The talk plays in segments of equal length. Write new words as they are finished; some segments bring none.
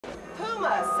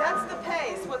Puma sets the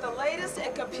pace with the latest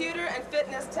in computer and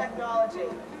fitness technology.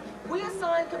 We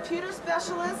assign computer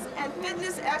specialists and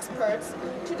fitness experts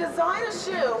to design a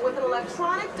shoe with an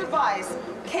electronic device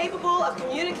capable of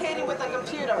communicating with a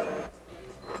computer.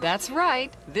 That's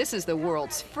right. This is the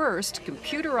world's first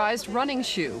computerized running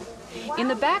shoe. In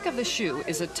the back of the shoe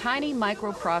is a tiny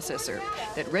microprocessor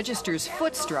that registers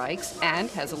foot strikes and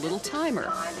has a little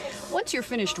timer. Once you're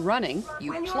finished running,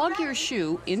 you plug your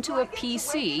shoe into a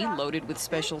PC loaded with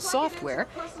special software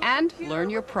and learn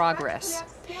your progress.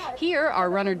 Here, our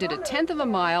runner did 1/10 of a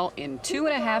mile in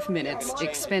 2.5 minutes,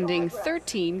 expending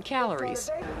 13 calories.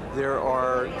 There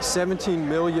are 17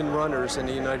 million runners in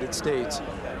the United States,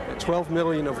 12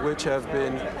 million of which have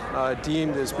been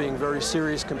deemed as being very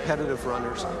serious competitive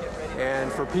runners.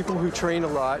 And for people who train a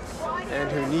lot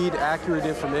and who need accurate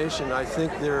information, I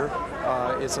think there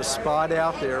is a spot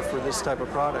out there for this type of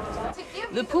product.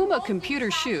 The Puma computer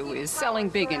shoe is selling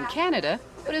big in Canada,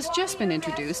 but has just been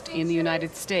introduced in the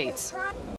United States.